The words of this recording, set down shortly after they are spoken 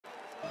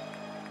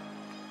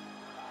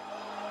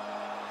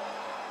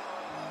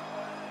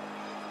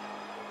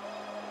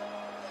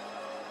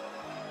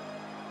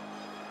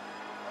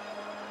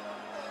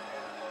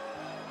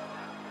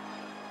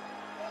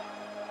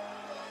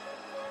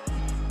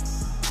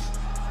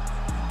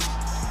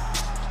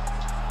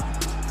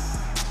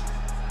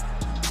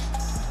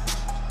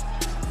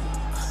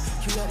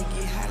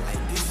get high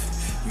like this.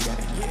 You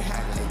gotta get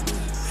high like this.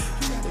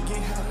 You gotta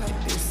get high like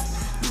this.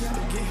 You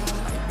gotta get high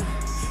like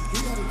this. You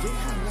gotta get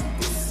high like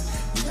this.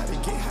 You gotta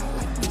get high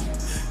like me.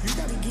 You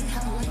gotta get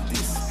high like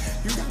this.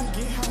 You gotta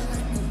get high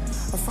like me.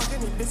 I'm fucking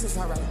these bitches,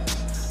 alright.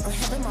 I'm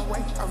having my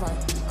way,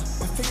 alright.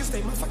 My fingers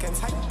stay motherfucking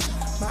tight.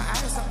 My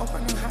eyes are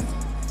open and high.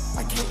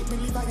 I can't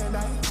believe I can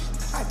die.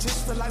 I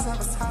just realized I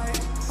was tired.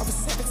 I was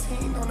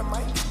 17 on the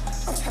mic.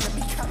 I'm trying to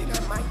be cutting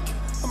that mic.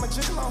 I'm a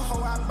gigolo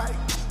hoe, I bite.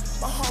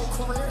 My whole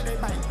career, they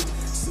bite.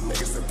 Some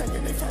niggas are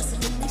thinking they faster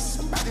than me.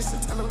 Somebody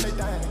should tell them they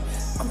dying.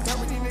 I'm done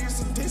with these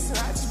niggas and dissing.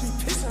 I just be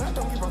pissing, I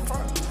don't give a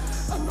fuck.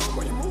 I know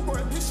when you move,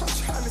 boy, bitch, I'm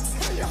trying to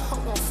tell you how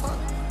I'm gon' fuck.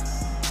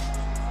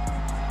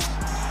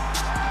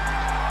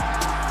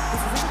 If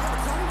you really got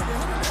a problem with it,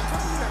 handle that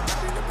problem, that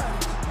body to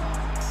body.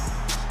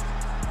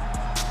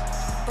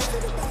 Don't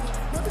think about it,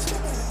 my bitch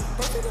got body.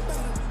 Don't think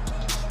about it.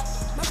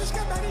 My bitch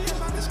got body, yeah,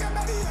 my bitch got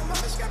body, yeah, my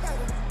bitch got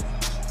body.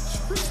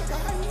 Screech like a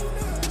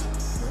hyena,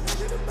 don't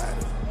think about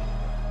it.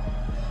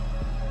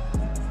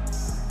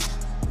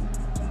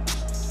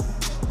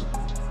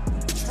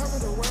 Travel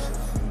the world,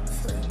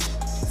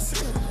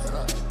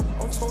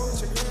 I'm towards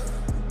you, girl.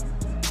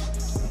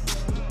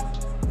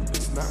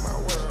 It's not my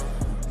world,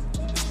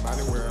 it's my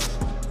world.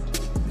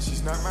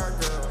 She's not my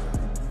girl,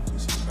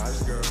 she's not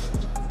his girl.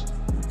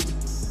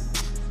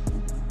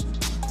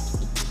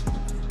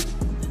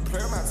 You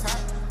play on my top,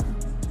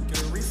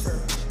 get a reefer.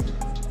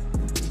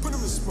 Put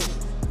him in smoke,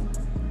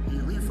 get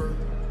a reefer.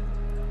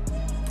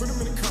 Put him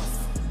in the cuff,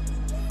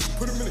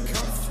 put him in the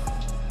cuff.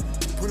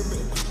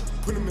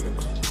 Put him in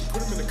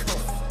the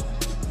cuff.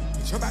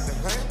 You jump out the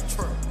lamp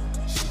truck.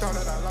 She thought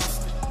that I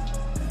lost it.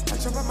 I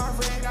jump on my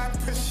red, I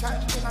push shot,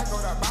 then I go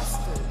to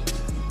Boston.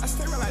 I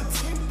stay with like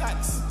 10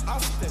 dots,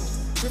 Austin.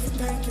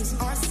 Everything is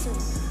awesome.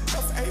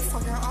 F.A.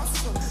 fucking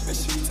awesome. Then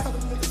she tell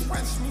them niggas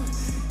watch me.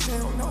 They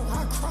don't know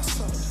how I cross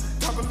them.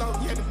 Double O,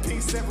 yeah, the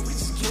big 7. We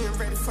just getting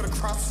ready for the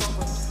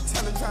crossover.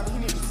 Tell the driver you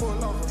need to pull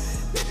over.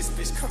 Let this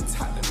bitch come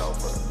toppling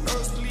over.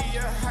 Nosebleed,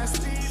 yeah, high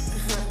speed.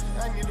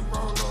 I need to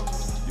roll over.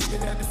 You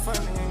been at the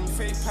funny and you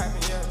fake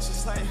popping, yeah,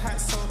 just like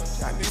hot soda.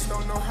 Y'all niggas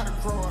don't know how to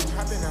grow up.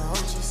 I've been a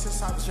OG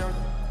since I was younger.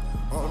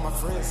 All of my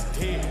friends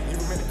dead, leave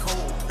them in the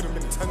cold, put them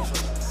in the tundra.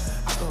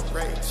 I go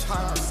rage,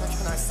 hard,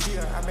 second I see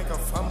her, I make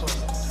her fumble.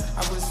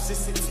 I was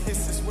just in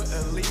Texas with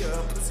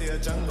Aaliyah, pussy a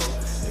jungle.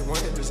 They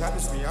wanted to drop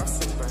me off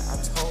sick, but I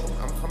told them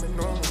I'm coming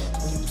normal.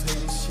 When you play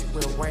this shit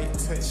with white,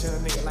 touch your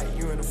nigga like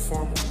you in a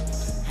formal.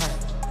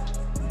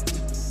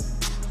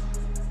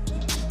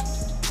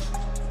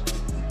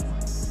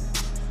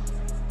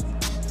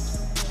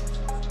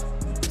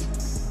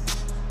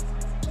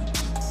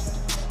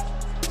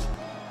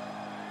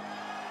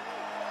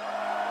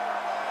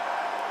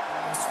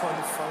 I was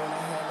 24 when I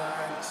had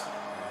lines.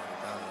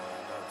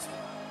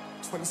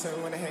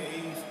 27 when I had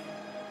Eve.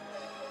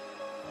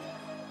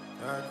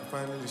 I could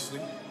finally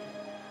sleep.